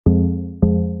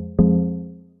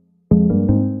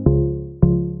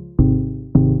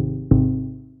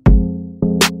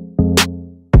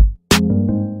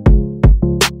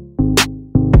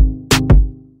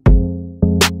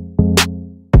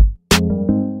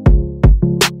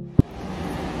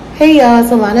Hey y'all, it's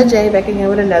Alana J back again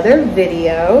with another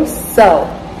video. So,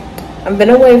 I've been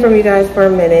away from you guys for a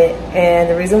minute, and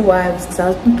the reason why was because I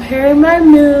was preparing my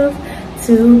move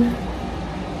to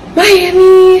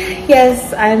Miami.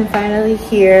 Yes, I'm finally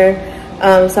here.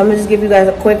 So I'm gonna just give you guys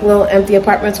a quick little empty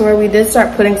apartment tour. We did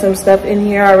start putting some stuff in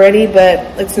here already, but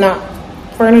it's not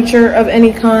furniture of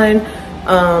any kind.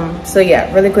 So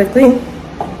yeah, really quickly.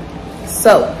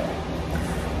 So,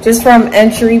 just from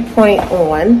entry point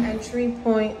on,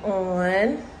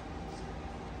 I'm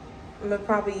gonna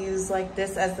probably use like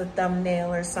this as a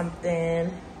thumbnail or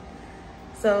something.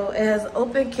 So it has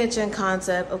open kitchen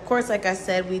concept. Of course, like I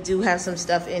said, we do have some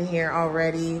stuff in here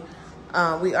already.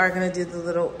 We are gonna do the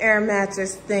little air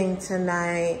mattress thing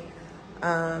tonight,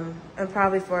 and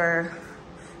probably for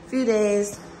a few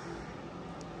days.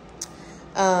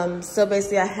 So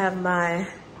basically I have my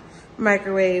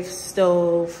microwave,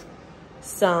 stove,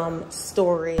 some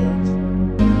storage.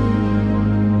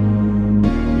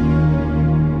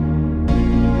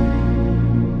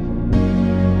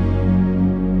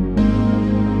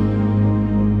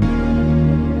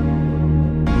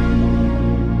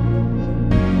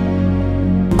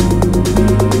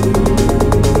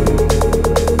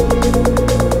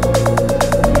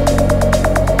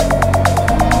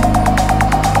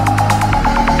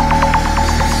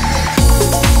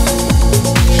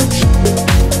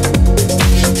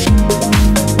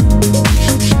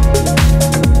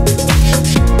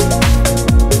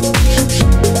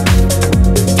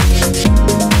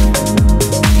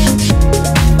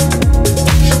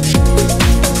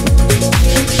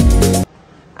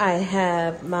 I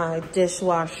have my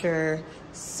dishwasher,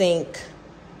 sink,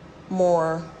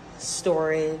 more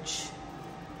storage,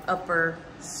 upper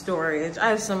storage. I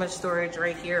have so much storage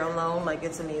right here alone, like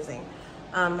it's amazing.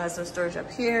 I have some storage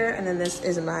up here, and then this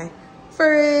is my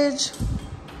fridge.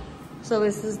 So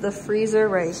this is the freezer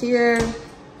right here.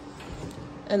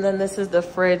 And then this is the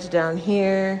fridge down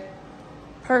here.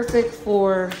 Perfect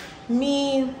for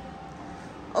me.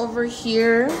 Over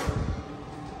here,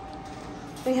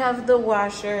 we have the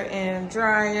washer and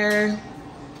dryer.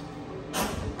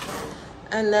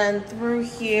 And then through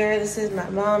here, this is my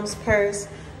mom's purse,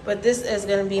 but this is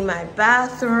gonna be my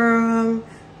bathroom.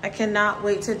 I cannot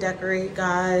wait to decorate,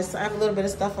 guys. I have a little bit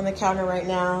of stuff on the counter right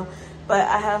now, but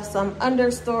I have some under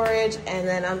storage, and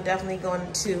then I'm definitely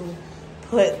going to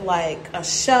put like a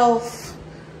shelf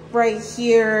right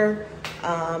here,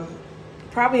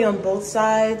 probably on both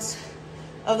sides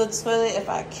of the toilet if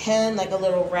I can, like a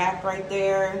little rack right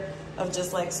there of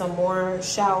just like some more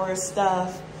shower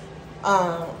stuff.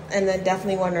 And then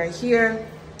definitely one right here.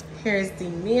 Here's the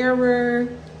mirror,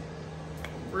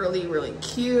 really, really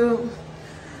cute.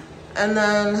 And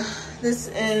then this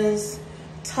is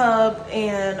tub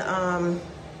and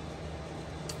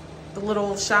the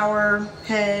little shower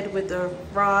head with the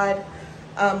rod.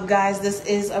 Guys, this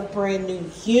is a brand new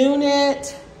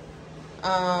unit.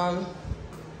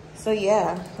 So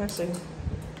yeah, actually,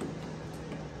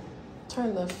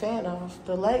 turn the fan off.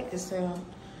 The light is down.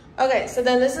 Okay, so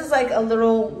then this is like a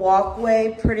little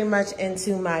walkway pretty much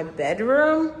into my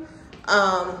bedroom.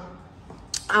 I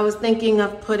was thinking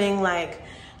of putting like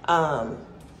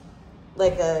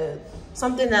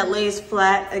something that lays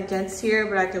flat against here,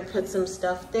 but I could put some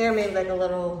stuff there, maybe like a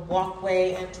little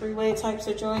walkway, entryway type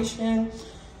situation.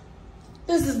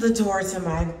 This is the door to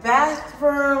my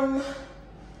bathroom.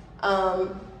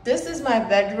 This is my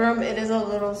bedroom. It is a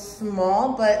little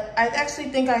small, but I actually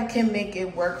think I can make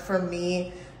it work for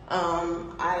me.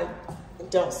 I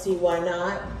don't see why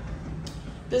not.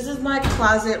 This is my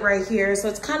closet right here. So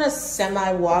it's kind of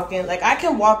semi walk-in. Like I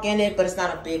can walk in it, but it's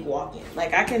not a big walk-in.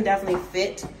 Like I can definitely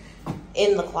fit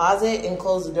in the closet and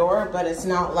close the door, but it's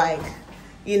not like,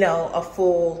 you know, a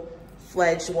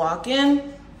full-fledged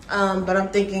walk-in. But I'm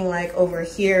thinking like over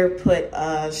here, put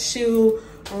a shoe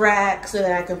rack so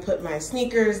that I can put my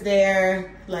sneakers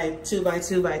there, like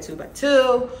 2x2 by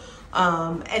 2x2.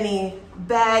 Any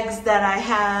bags that I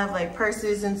have, like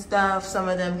purses and stuff, some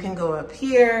of them can go up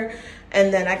here.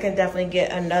 And then I can definitely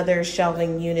get another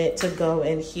shelving unit to go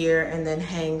in here and then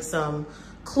hang some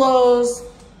clothes.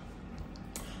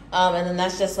 And then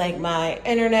that's just like my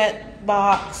internet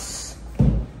box.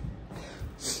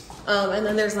 And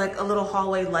then there's like a little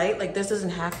hallway light. Like this doesn't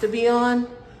have to be on,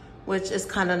 which is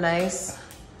kind of nice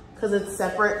because it's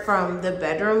separate from the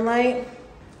bedroom light.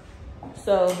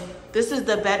 So this is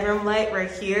the bedroom light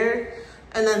right here.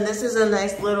 And then this is a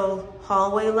nice little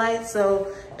hallway light.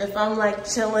 So if I'm like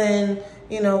chilling,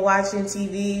 you know, watching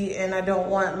TV and I don't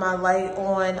want my light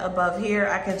on above here,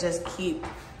 I can just keep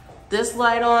this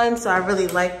light on. So I really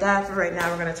like that. For right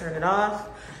now, we're gonna turn it off.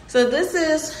 So this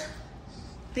is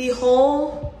the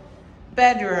whole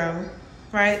bedroom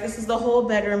right? This is the whole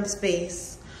bedroom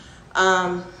space.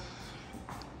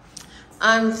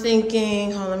 I'm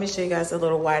thinking, hold on, let me show you guys a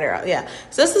little wider out. Yeah,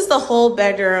 so this is the whole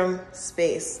bedroom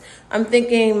space. I'm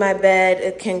thinking my bed,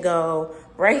 it can go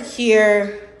right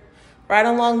here, right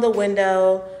along the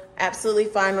window. Absolutely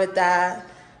fine with that.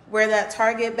 Where that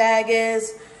Target bag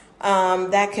is,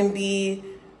 that can be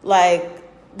like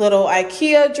little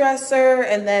IKEA dresser,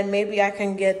 and then maybe I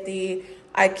can get the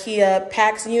IKEA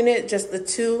Pax unit, just the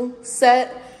 2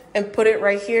 set, and put it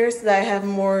right here so that I have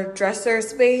more dresser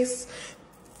space.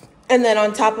 And then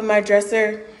on top of my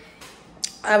dresser,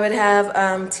 I would have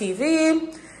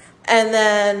TV. And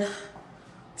then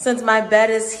since my bed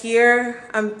is here,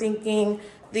 I'm thinking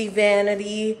the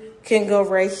vanity can go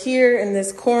right here in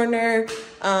this corner.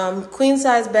 Queen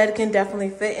size bed can definitely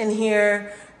fit in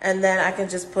here. And then I can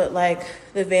just put like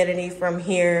the vanity from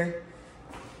here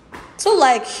to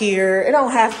like here. It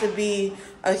don't have to be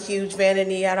a huge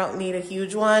vanity. I don't need a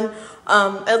huge one.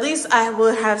 At least I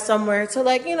would have somewhere to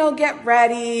like, you know, get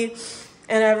ready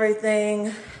and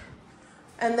everything.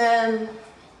 And then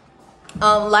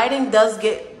lighting does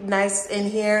get nice in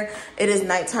here. It is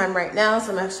nighttime right now,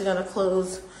 so I'm actually gonna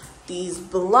close these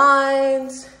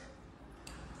blinds.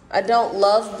 I don't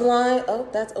love blinds. Oh,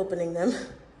 that's opening them.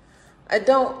 I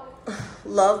don't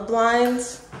love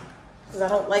blinds because I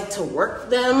don't like to work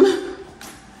them,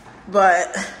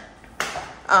 but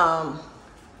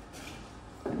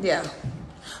yeah,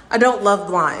 I don't love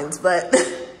blinds, but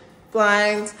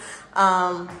blinds,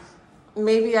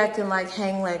 maybe I can like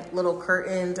hang like little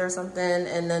curtains or something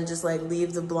and then just like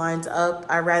leave the blinds up.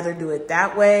 I'd rather do it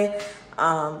that way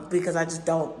because I just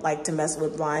don't like to mess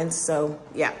with blinds. So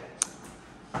yeah.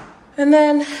 And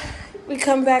then we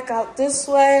come back out this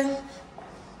way.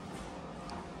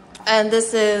 And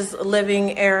this is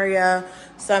living area.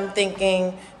 So I'm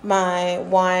thinking my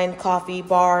wine, coffee,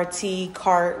 bar, tea,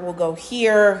 cart will go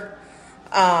here.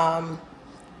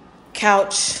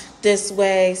 Couch this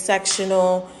way,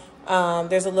 sectional.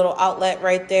 There's a little outlet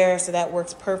right there, so that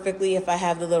works perfectly if I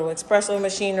have the little espresso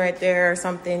machine right there or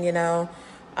something, you know.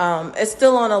 It's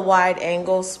still on a wide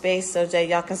angle space so that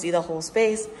y'all can see the whole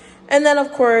space. And then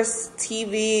of course,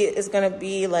 TV is gonna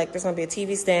be like, there's gonna be a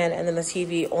TV stand and then the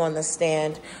TV on the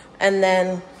stand. And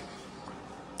then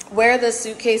where the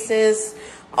suitcases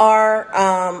are,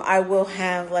 I will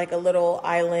have like a little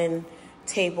island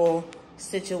table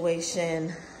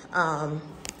situation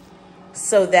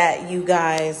so that you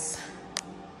guys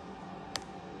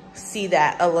see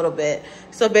that a little bit.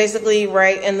 So basically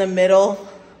right in the middle,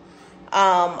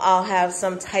 I'll have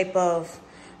some type of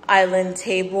island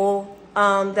table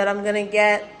that I'm gonna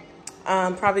get.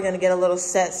 I'm probably gonna get a little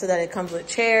set so that it comes with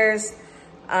chairs.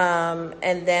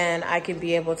 And then I can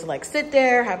be able to like sit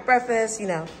there, have breakfast, you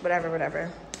know,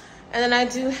 whatever. And then I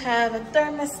do have a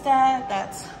thermostat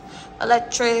that's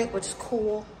electric, which is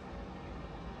cool.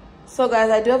 So guys,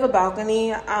 I do have a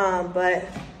balcony, but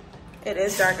it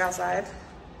is dark outside.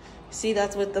 See,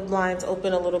 that's with the blinds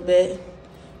open a little bit.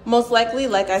 Most likely,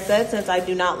 like I said, since I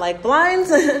do not like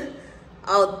blinds,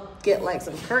 I'll get like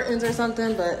some curtains or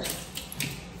something, but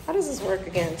how does this work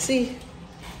again? See?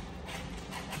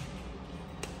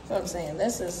 That's what I'm saying.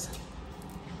 This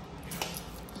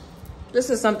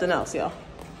is something else, y'all.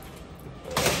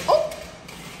 Oh,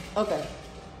 okay.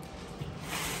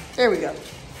 There we go.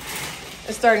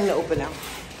 It's starting to open now.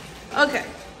 Okay.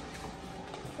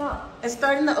 It's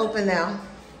starting to open now.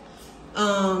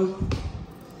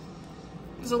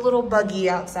 There's a little buggy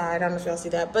outside. I don't know if y'all see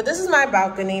that. But this is my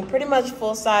balcony. Pretty much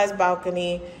full-size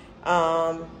balcony.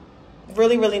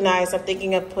 Really, really nice. I'm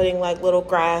thinking of putting like little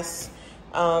grass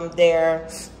there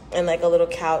and like a little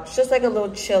couch. Just like a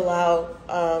little chill out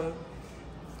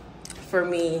for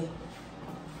me.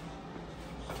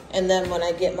 And then when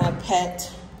I get my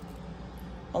pet,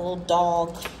 a little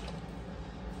dog,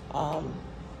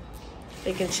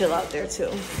 they can chill out there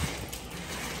too.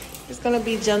 Just gonna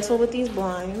be gentle with these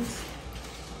blinds.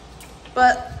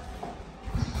 But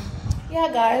yeah,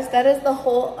 guys, that is the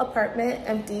whole apartment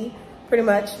empty, pretty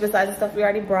much, besides the stuff we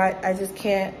already brought. I just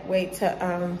can't wait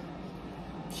to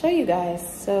show you guys.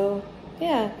 So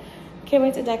yeah, can't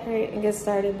wait to decorate and get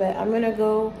started. But I'm gonna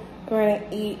go, we're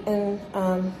gonna eat and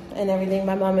everything.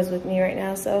 My mom is with me right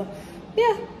now, so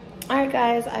yeah. All right,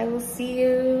 guys, I will see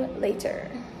you later.